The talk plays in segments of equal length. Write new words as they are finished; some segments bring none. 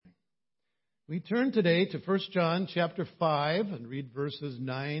We turn today to 1 John chapter 5 and read verses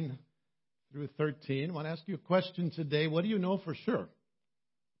 9 through 13. I want to ask you a question today. What do you know for sure?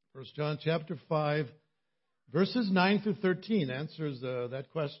 1 John chapter 5, verses 9 through 13 answers that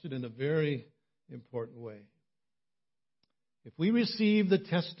question in a very important way. If we receive the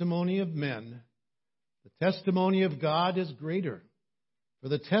testimony of men, the testimony of God is greater. For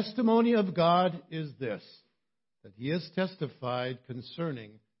the testimony of God is this, that He has testified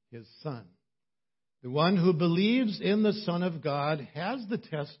concerning His Son. The one who believes in the Son of God has the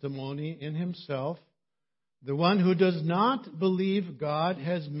testimony in himself. The one who does not believe God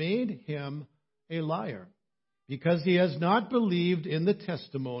has made him a liar, because he has not believed in the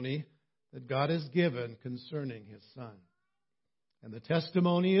testimony that God has given concerning His Son. And the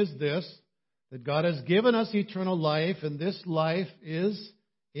testimony is this, that God has given us eternal life, and this life is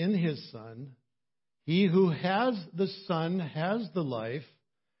in His Son. He who has the Son has the life.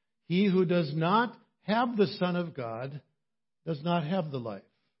 He who does not have the Son of God does not have the life.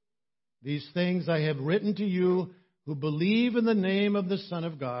 These things I have written to you who believe in the name of the Son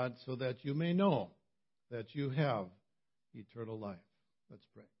of God, so that you may know that you have eternal life. Let's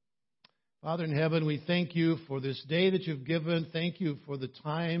pray. Father in heaven, we thank You for this day that You've given. Thank You for the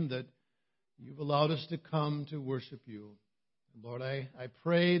time that You've allowed us to come to worship You. Lord, I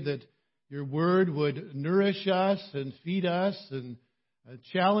pray that Your Word would nourish us and feed us and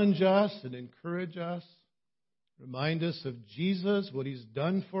challenge us and encourage us. Remind us of Jesus, what He's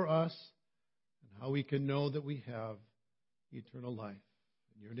done for us, and how we can know that we have eternal life.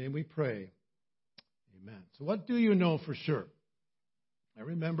 In Your name we pray. Amen. So what do you know for sure? I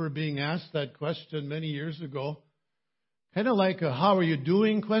remember being asked that question many years ago, kind of like a how are you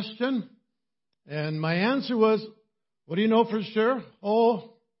doing question. And my answer was, what do you know for sure?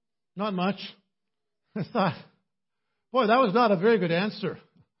 Oh, not much. I thought, boy, that was not a very good answer. It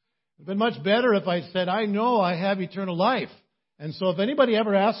would have been much better if I said, I know I have eternal life. And so if anybody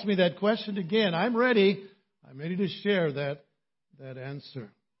ever asks me that question again, I'm ready. I'm ready to share that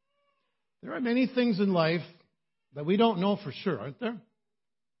answer. There are many things in life that we don't know for sure, aren't there?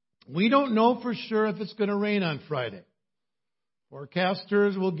 We don't know for sure if it's going to rain on Friday.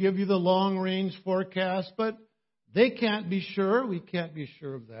 Forecasters will give you the long-range forecast, but they can't be sure. We can't be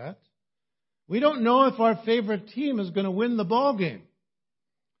sure of that. We don't know if our favorite team is going to win the ball game.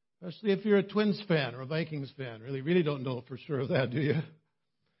 Especially if you're a Twins fan or a Vikings fan. Really don't know for sure of that, do you?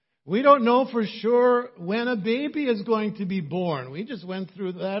 We don't know for sure when a baby is going to be born. We just went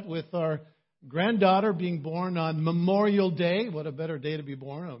through that with our granddaughter being born on Memorial Day. What a better day to be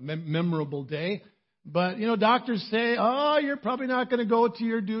born, a memorable day. But, doctors say, you're probably not going to go to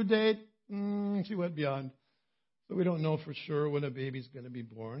your due date. She went beyond. So we don't know for sure when a baby's going to be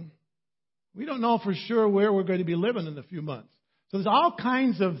born. We don't know for sure where we're going to be living in a few months. So there's all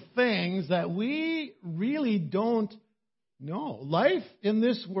kinds of things that we really don't know. Life in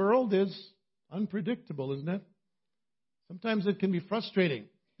this world is unpredictable, isn't it? Sometimes it can be frustrating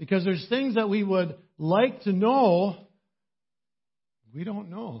because there's things that we would like to know, we don't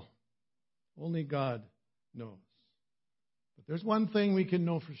know. Only God knows. But there's one thing we can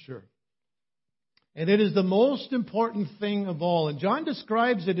know for sure. And it is the most important thing of all. And John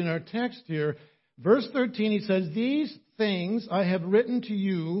describes it in our text here. Verse 13, he says, these things I have written to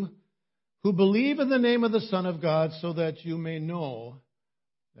you who believe in the name of the Son of God, so that you may know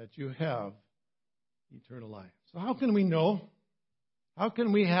that you have eternal life. So how can we know? How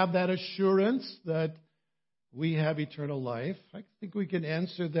can we have that assurance that we have eternal life? I think we can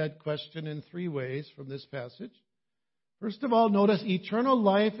answer that question in three ways from this passage. First of all, notice eternal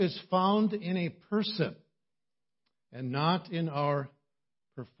life is found in a person and not in our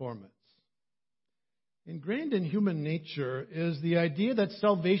performance. Ingrained in human nature is the idea that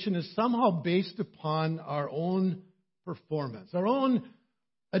salvation is somehow based upon our own performance, our own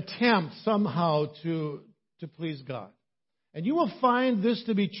attempt somehow to please God. And you will find this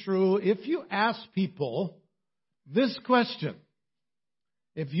to be true if you ask people this question.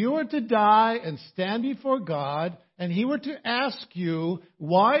 If you were to die and stand before God, and He were to ask you,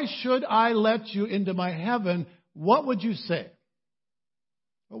 why should I let you into my heaven? What would you say?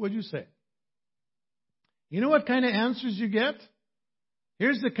 What would you say? You know what kind of answers you get?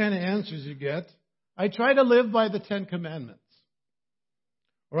 Here's the kind of answers you get. I try to live by the 10 Commandments.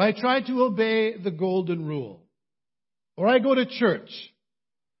 Or I try to obey the Golden Rule. Or I go to church.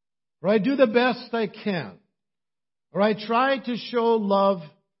 Or I do the best I can. Or I try to show love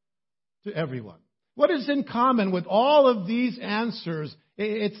to everyone. What is in common with all of these answers?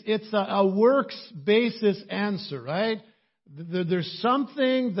 It's a works basis answer, right? There's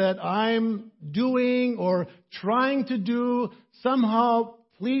something that I'm doing or trying to do, somehow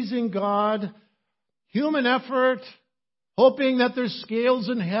pleasing God, human effort, hoping that there's scales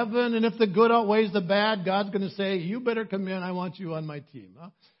in heaven, and if the good outweighs the bad, God's going to say, you better come in, I want you on my team.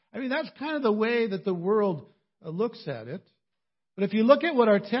 Huh? I mean, that's kind of the way that the world looks at it. But if you look at what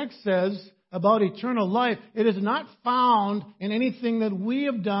our text says about eternal life, it is not found in anything that we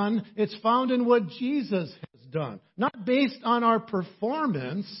have done. It's found in what Jesus has done. Not based on our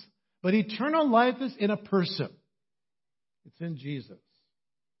performance, but eternal life is in a person. It's in Jesus.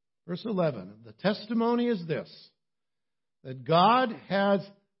 Verse 11, the testimony is this, that God has,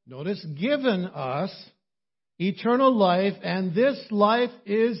 notice, given us eternal life, and this life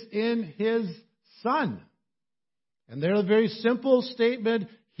is in His Son. And there's a very simple statement,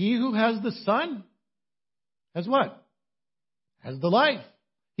 he who has the Son has what? Has the life.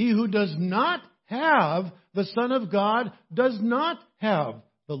 He who does not have the Son of God does not have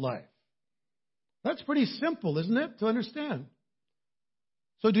the life. That's pretty simple, isn't it, to understand?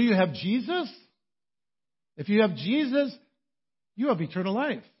 So do you have Jesus? If you have Jesus, you have eternal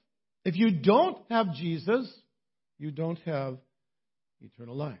life. If you don't have Jesus, you don't have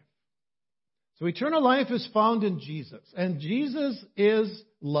eternal life. So eternal life is found in Jesus. And Jesus is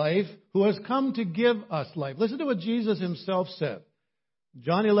life who has come to give us life. Listen to what Jesus himself said.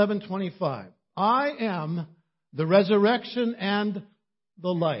 John 11:25. I am the resurrection and the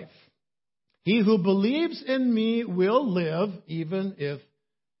life. He who believes in me will live even if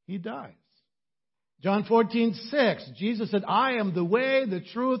he dies. John 14:6. Jesus said, I am the way, the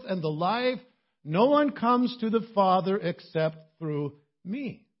truth, and the life. No one comes to the Father except through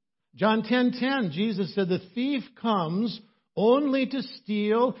me. John 10:10, Jesus said, the thief comes only to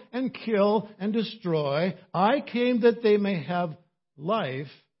steal and kill and destroy. I came that they may have life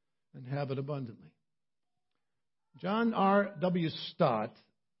and have it abundantly. John R.W. Stott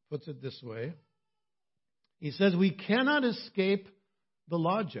puts it this way. He says, we cannot escape the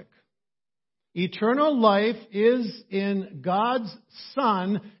logic. Eternal life is in God's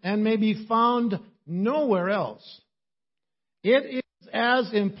Son and may be found nowhere else. It is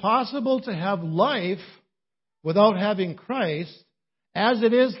as impossible to have life without having Christ as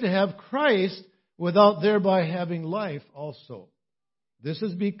it is to have Christ without thereby having life also. This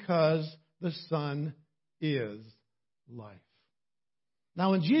is because the Son is life.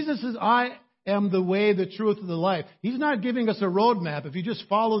 Now, when Jesus says, I am the way, the truth, and the life, He's not giving us a roadmap. If you just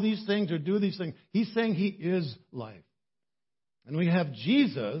follow these things or do these things, He's saying He is life. And when you have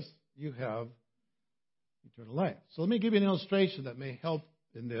Jesus, you have eternal life. So let me give you an illustration that may help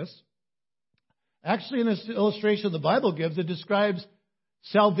in this. Actually, in this illustration the Bible gives, it describes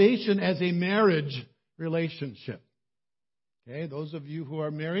salvation as a marriage relationship. Okay, those of you who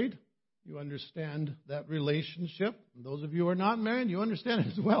are married, you understand that relationship. And those of you who are not married, you understand it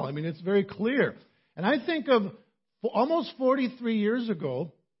as well. I mean, it's very clear. And I think of almost 43 years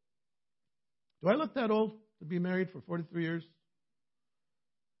ago. Do I look that old to be married for 43 years?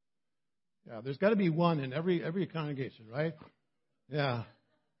 Yeah, there's got to be one in every congregation, right? Yeah.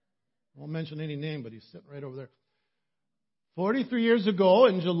 I won't mention any name, but he's sitting right over there. 43 years ago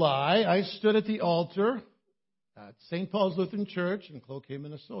in July, I stood at the altar at St. Paul's Lutheran Church in Cloquet,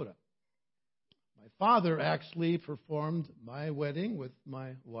 Minnesota. My father actually performed my wedding with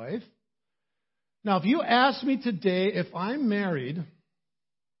my wife. Now, if you ask me today if I'm married,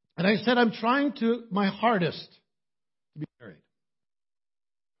 and I said I'm trying my hardest to be married,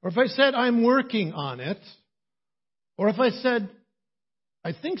 or if I said I'm working on it, or if I said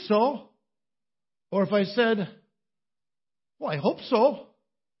I think so, or if I said, well, I hope so,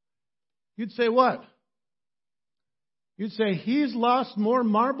 you'd say what? You'd say, he's lost more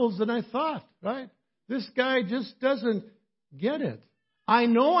marbles than I thought, right? This guy just doesn't get it. I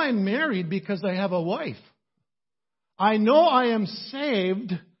know I'm married because I have a wife. I know I am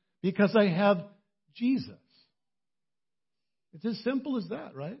saved because I have Jesus. It's as simple as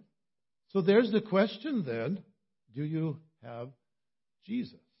that, right? So there's the question then, do you have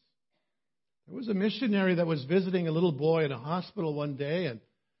Jesus? There was a missionary that was visiting a little boy in a hospital one day, and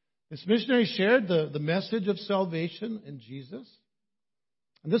this missionary shared the message of salvation in Jesus.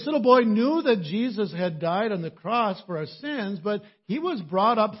 And this little boy knew that Jesus had died on the cross for our sins, but he was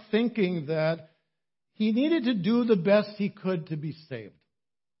brought up thinking that he needed to do the best he could to be saved.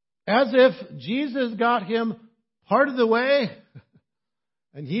 As if Jesus got him part of the way,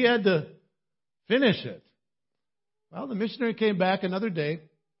 and he had to finish it. Well, the missionary came back another day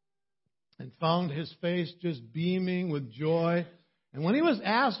and found his face just beaming with joy. And when he was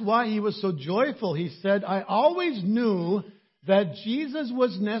asked why he was so joyful, he said, I always knew that Jesus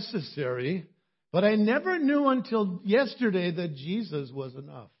was necessary, but I never knew until yesterday that Jesus was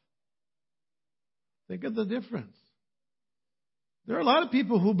enough. Think of the difference. There are a lot of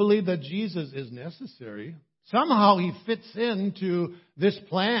people who believe that Jesus is necessary. Somehow he fits into this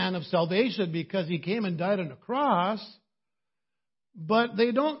plan of salvation because he came and died on a cross. But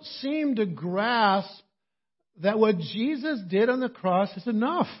they don't seem to grasp that what Jesus did on the cross is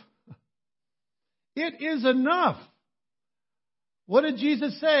enough. It is enough. What did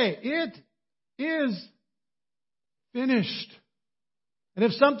Jesus say? It is finished. And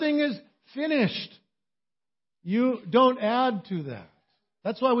if something is finished, you don't add to that.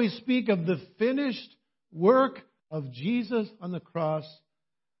 That's why we speak of the finished work of Jesus on the cross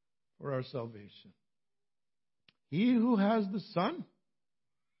for our salvation. He who has the Son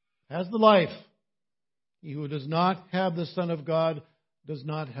has the life. He who does not have the Son of God does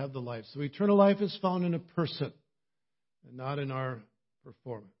not have the life. So eternal life is found in a person and not in our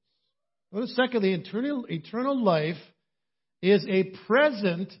performance. Notice secondly, eternal life is a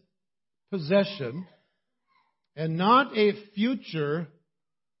present possession and not a future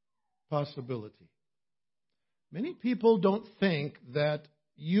possibility. Many people don't think that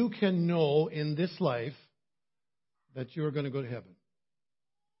you can know in this life that you are going to go to heaven.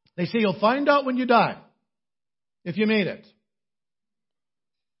 They say you'll find out when you die, if you made it.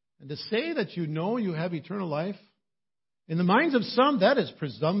 And to say that you know you have eternal life, in the minds of some, that is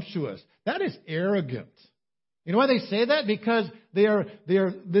presumptuous. That is arrogant. You know why they say that? Because they are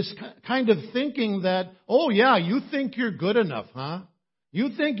this kind of thinking that, oh yeah, you think you're good enough, huh? You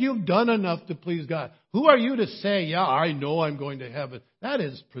think you've done enough to please God. Who are you to say, yeah, I know I'm going to heaven? That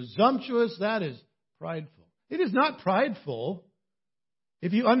is presumptuous. That is prideful. It is not prideful.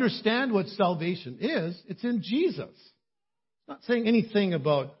 If you understand what salvation is, it's in Jesus. It's not saying anything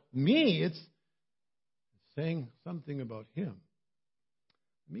about me. It's saying something about Him.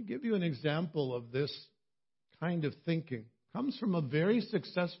 Let me give you an example of this kind of thinking. It comes from a very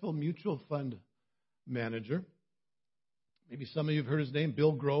successful mutual fund manager. Maybe some of you have heard his name,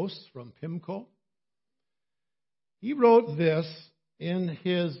 Bill Gross from PIMCO. He wrote this in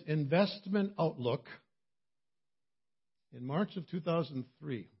his investment outlook in March of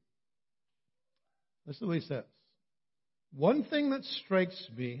 2003. Listen to what he says. One thing that strikes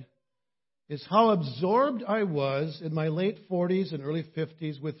me is how absorbed I was in my late 40s and early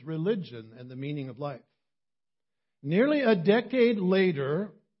 50s with religion and the meaning of life. Nearly a decade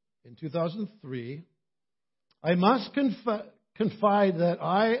later, in 2003, I must confide that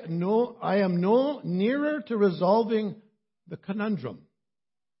I am no nearer to resolving the conundrum.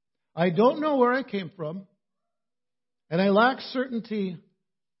 I don't know where I came from, and I lack certainty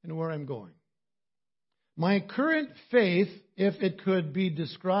in where I'm going. My current faith, if it could be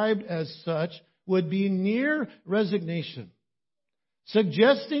described as such, would be near resignation,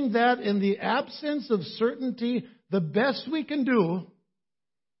 suggesting that in the absence of certainty, the best we can do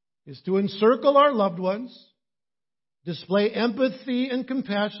is to encircle our loved ones, display empathy and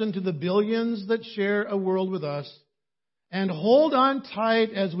compassion to the billions that share a world with us, and hold on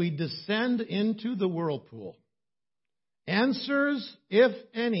tight as we descend into the whirlpool. Answers, if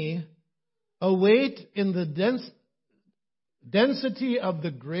any, await in the density of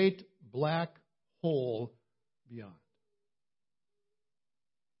the great black hole beyond.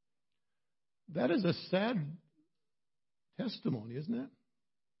 That is a sad testimony, isn't it?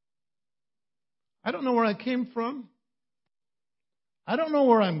 I don't know where I came from. I don't know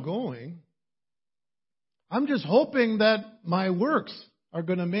where I'm going. I'm just hoping that my works are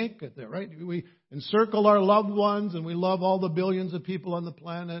going to make it there, right? We encircle our loved ones and we love all the billions of people on the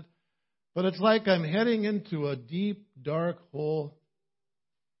planet. But it's like I'm heading into a deep, dark hole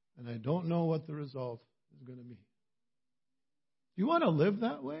and I don't know what the result is going to be. Do you want to live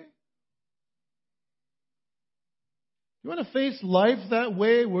that way? You want to face life that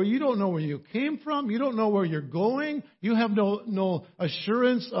way where you don't know where you came from, you don't know where you're going, you have no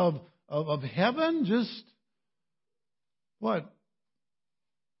assurance of heaven, just what?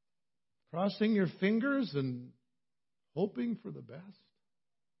 Crossing your fingers and hoping for the best?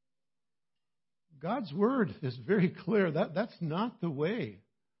 God's Word is very clear. That's not the way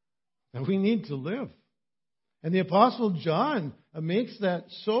that we need to live. And the Apostle John makes that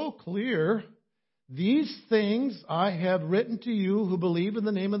so clear. These things I have written to you who believe in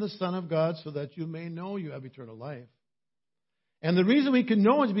the name of the Son of God so that you may know you have eternal life. And the reason we can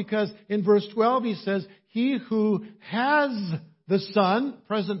know is because in verse 12 he says, he who has the Son,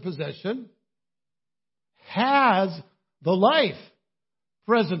 present possession, has the life,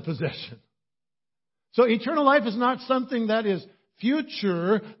 present possession. So eternal life is not something that is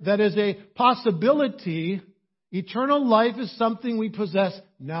future, that is a possibility. Eternal life is something we possess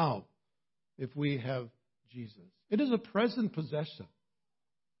now if we have Jesus. It is a present possession.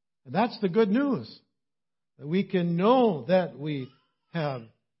 And that's the good news. that we can know that we have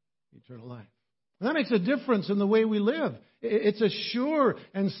eternal life. And that makes a difference in the way we live. It's a sure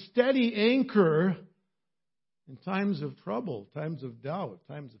and steady anchor in times of trouble, times of doubt,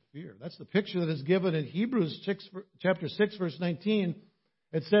 times of fear. That's the picture that is given in Hebrews chapter 6, verse 19.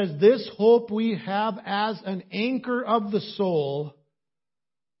 It says, "This hope we have as an anchor of the soul,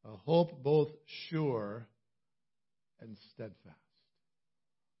 a hope both sure and steadfast."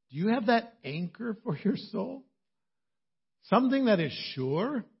 Do you have that anchor for your soul? Something that is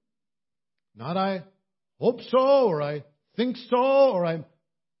sure? Not I hope so, or I think so, or I'm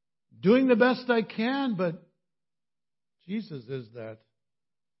doing the best I can, but Jesus is that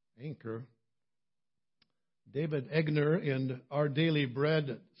anchor. David Egner in Our Daily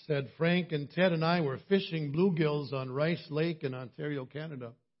Bread said, "Frank and Ted and I were fishing bluegills on Rice Lake in Ontario,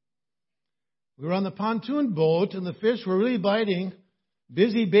 Canada. We were on the pontoon boat and the fish were really biting.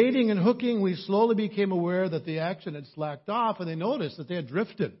 Busy baiting and hooking, we slowly became aware that the action had slacked off and they noticed that they had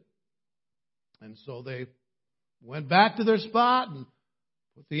drifted. And so they went back to their spot and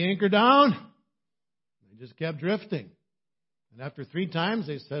put the anchor down. They just kept drifting. And after 3 times,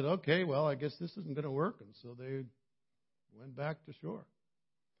 they said, okay, well, I guess this isn't going to work. And so they went back to shore.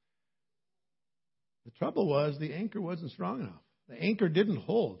 The trouble was the anchor wasn't strong enough. The anchor didn't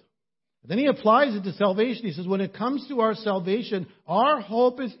hold. Then he applies it to salvation. He says, when it comes to our salvation, our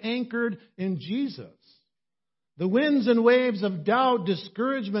hope is anchored in Jesus. The winds and waves of doubt,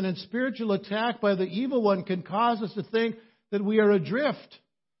 discouragement, and spiritual attack by the evil one can cause us to think that we are adrift.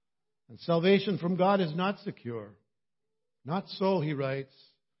 And salvation from God is not secure. Not so, he writes.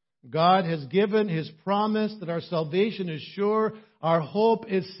 God has given His promise that our salvation is sure. Our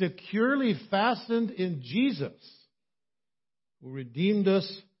hope is securely fastened in Jesus, who redeemed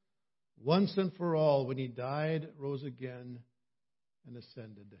us once and for all when He died, rose again, and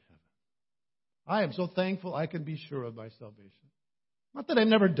ascended to heaven. I am so thankful I can be sure of my salvation. Not that I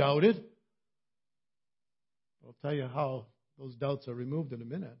never doubted. I'll tell you how those doubts are removed in a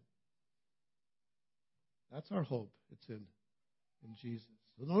minute. That's our hope. It's in Jesus.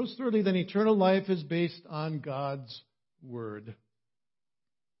 So notice thirdly, then eternal life is based on God's Word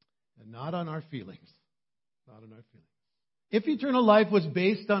and not on our feelings. Not on our feelings. If eternal life was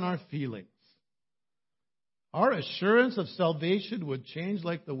based on our feelings, our assurance of salvation would change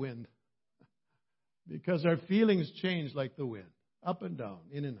like the wind. Because our feelings change like the wind, up and down,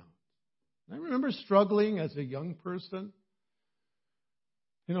 in and out. I remember struggling as a young person,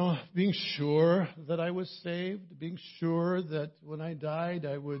 being sure that I was saved, being sure that when I died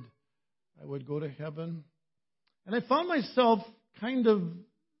I would go to heaven. And I found myself kind of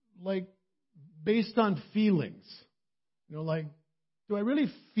like based on feelings. Like, do I really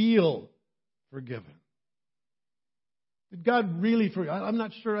feel forgiven? Did God really forgive? I'm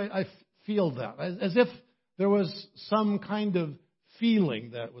not sure I feel that. As if there was some kind of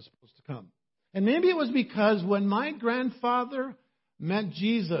feeling that was supposed to come. And maybe it was because when my grandfather met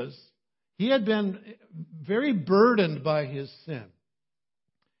Jesus, he had been very burdened by his sin.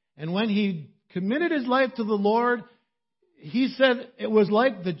 And when he committed his life to the Lord, he said it was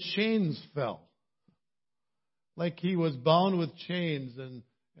like the chains fell. Like he was bound with chains and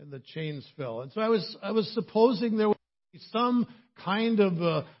the chains fell. And so I was supposing there would be some kind of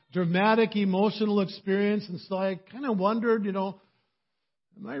a dramatic emotional experience. And so I kind of wondered, am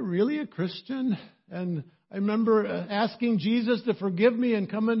I really a Christian? And I remember asking Jesus to forgive me and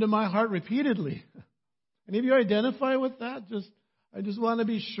come into my heart repeatedly. Any of you identify with that? I just want to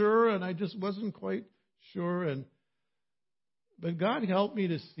be sure, and I just wasn't quite sure. But God helped me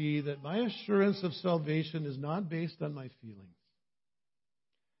to see that my assurance of salvation is not based on my feelings.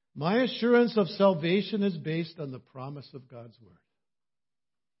 My assurance of salvation is based on the promise of God's Word.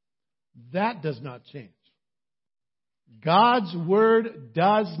 That does not change. God's Word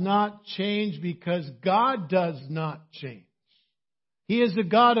does not change because God does not change. He is a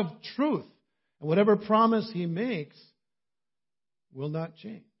God of truth. And whatever promise He makes will not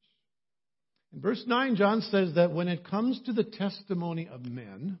change. In verse 9, John says that when it comes to the testimony of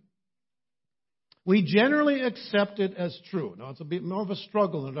men, we generally accept it as true. Now, it's a bit more of a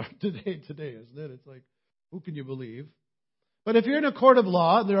struggle in our today, isn't it? It's like, who can you believe? But if you're in a court of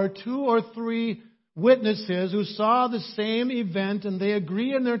law, there are 2 or 3 witnesses who saw the same event and they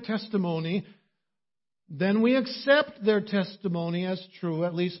agree in their testimony, then we accept their testimony as true,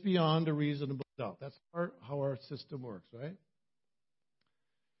 at least beyond a reasonable doubt. That's how our system works, right?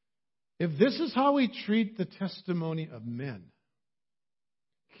 If this is how we treat the testimony of men,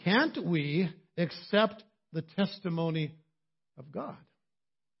 can't we accept the testimony of God?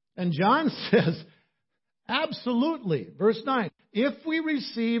 And John says, absolutely. Verse 9, if we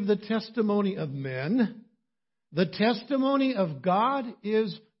receive the testimony of men, The testimony of God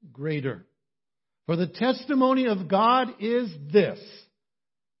is greater. For the testimony of God is this,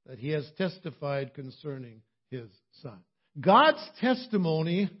 that He has testified concerning His Son. God's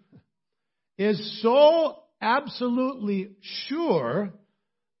testimony is so absolutely sure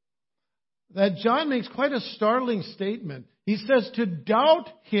that John makes quite a startling statement. He says to doubt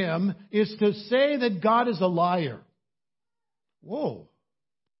Him is to say that God is a liar. Whoa.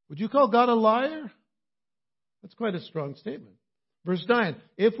 Would you call God a liar? That's quite a strong statement. Verse 9,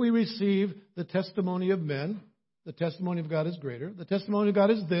 if we receive the testimony of men, the testimony of God is greater. The testimony of God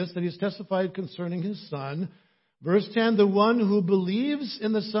is this, that He has testified concerning His Son. Verse 10, the one who believes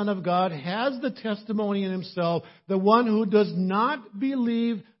in the Son of God has the testimony in himself. The one who does not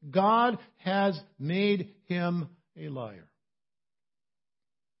believe God has made him a liar.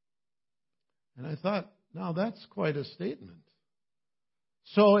 And I thought, now that's quite a statement.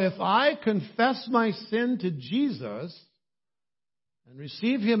 So if I confess my sin to Jesus and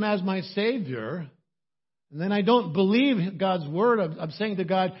receive Him as my Savior, and then I don't believe God's Word, I'm saying to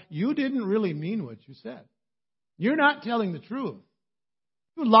God, you didn't really mean what you said. You're not telling the truth.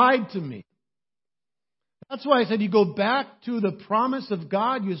 You lied to me. That's why I said you go back to the promise of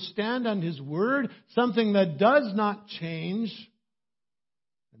God. You stand on His Word, something that does not change.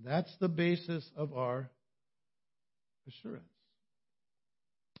 And that's the basis of our assurance.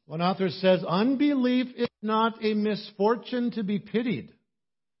 One author says, unbelief is not a misfortune to be pitied.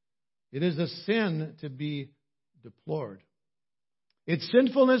 It is a sin to be deplored. Its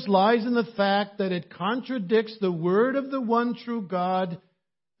sinfulness lies in the fact that it contradicts the word of the one true God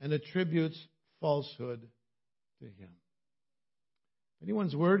and attributes falsehood to Him. If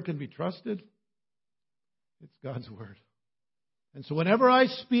anyone's word can be trusted, it's God's word. And so whenever I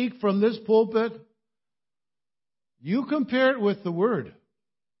speak from this pulpit, you compare it with the Word.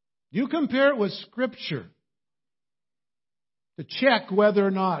 You compare it with Scripture to check whether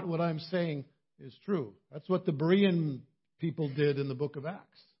or not what I'm saying is true. That's what the Berean people did in the book of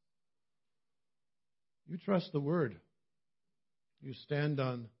Acts. You trust the Word. You stand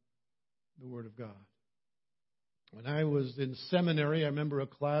on the Word of God. When I was in seminary, I remember a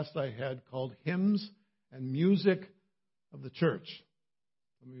class I had called Hymns and Music of the Church.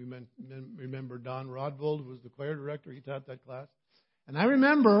 Some of you remember Don Rodvold, who was the choir director. He taught that class. And I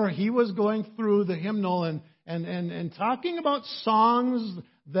remember he was going through the hymnal and talking about songs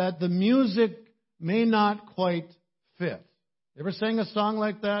that the music may not quite fit. You ever sang a song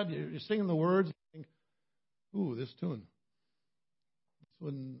like that? You're singing the words, you think, ooh, this tune. This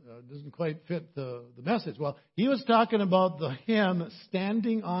one doesn't quite fit the message. Well, he was talking about the hymn,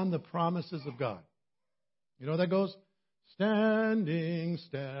 Standing on the Promises of God. You know how that goes? Standing,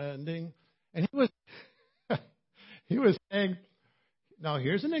 standing. And he was saying, now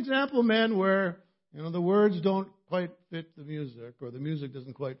here's an example, man, where, the words don't quite fit the music, or the music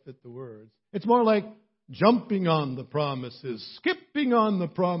doesn't quite fit the words. It's more like jumping on the promises, skipping on the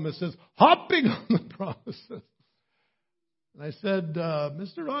promises, hopping on the promises. And I said,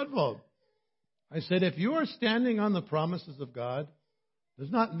 Mr. Rodvold, I said, if you are standing on the promises of God,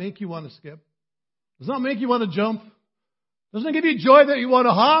 does not make you want to skip, does not make you want to jump, doesn't it give you joy that you want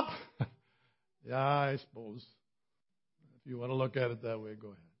to hop? Yeah, I suppose. If you want to look at it that way, go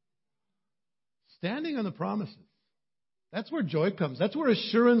ahead. Standing on the promises. That's where joy comes. That's where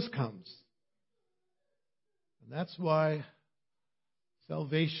assurance comes. And that's why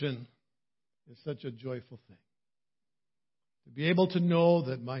salvation is such a joyful thing. To be able to know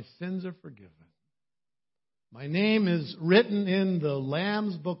that my sins are forgiven. My name is written in the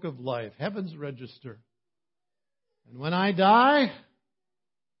Lamb's Book of Life, heaven's register. And when I die,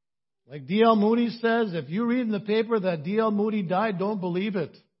 like D.L. Moody says, if you read in the paper that D.L. Moody died, don't believe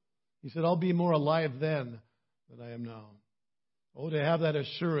it. He said, I'll be more alive then than I am now. Oh, to have that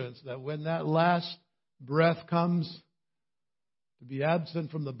assurance that when that last breath comes, to be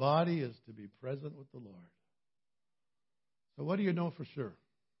absent from the body is to be present with the Lord. So what do you know for sure?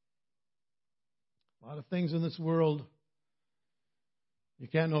 A lot of things in this world you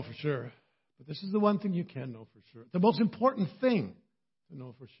can't know for sure. But this is the one thing you can know for sure. The most important thing to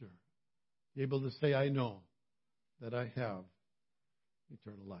know for sure. Be able to say, I know that I have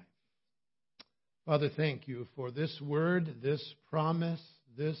eternal life. Father, thank you for this word, this promise,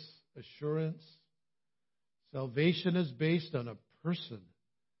 this assurance. Salvation is based on a person,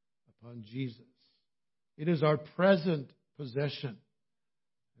 upon Jesus. It is our present possession.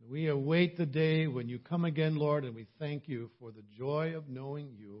 And we await the day when you come again, Lord, and we thank you for the joy of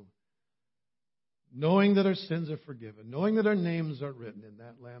knowing you, knowing that our sins are forgiven, knowing that our names are written in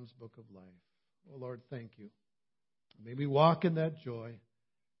that Lamb's Book of Life. Oh, Lord, thank you. May we walk in that joy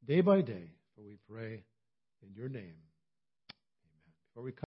day by day, for we pray In your name. Amen. Before we